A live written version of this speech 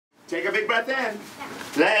Take a big breath in.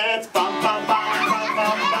 Let's bum bum bum bum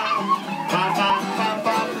bum bum bum bum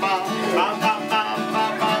bum bum bum bum bum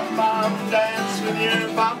bum bum bum. Dance with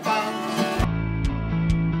your bum bum.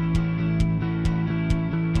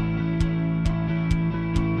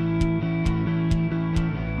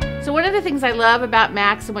 So one of the things I love about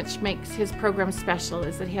Max and which makes his program special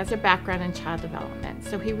is that he has a background in child development.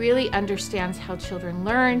 So he really understands how children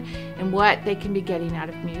learn and what they can be getting out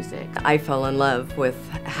of music. I fell in love with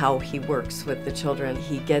how he works with the children.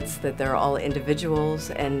 He gets that they're all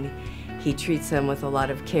individuals and he treats them with a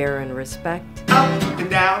lot of care and respect. Up and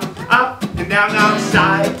down, now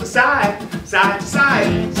side to side, side to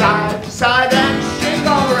side, side to side, and shake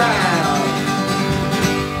all around.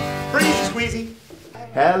 Breezy squeezy.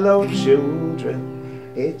 Hello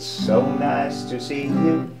children, it's so nice to see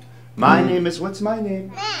you. My name is, what's my name?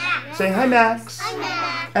 Max. Say hi Max. Hi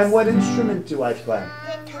Max. And what instrument do I play?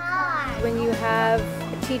 Guitar. When you have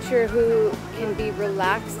a teacher who can be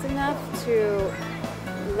relaxed enough to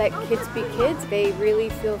let kids be kids, they really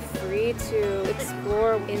feel free to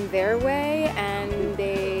explore in their way and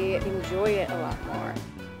they enjoy it a lot more.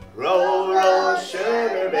 Roll, roll,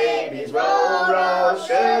 sugar babies, roll,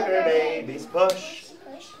 sugar babies, push.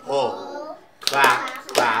 Pull, clap,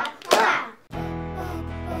 clap, clap.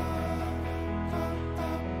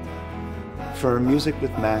 For Music with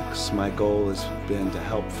Max, my goal has been to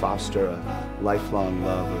help foster a lifelong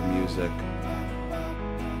love of music.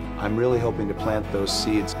 I'm really hoping to plant those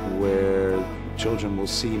seeds where children will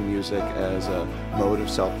see music as a mode of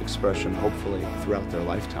self-expression, hopefully throughout their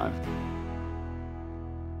lifetime.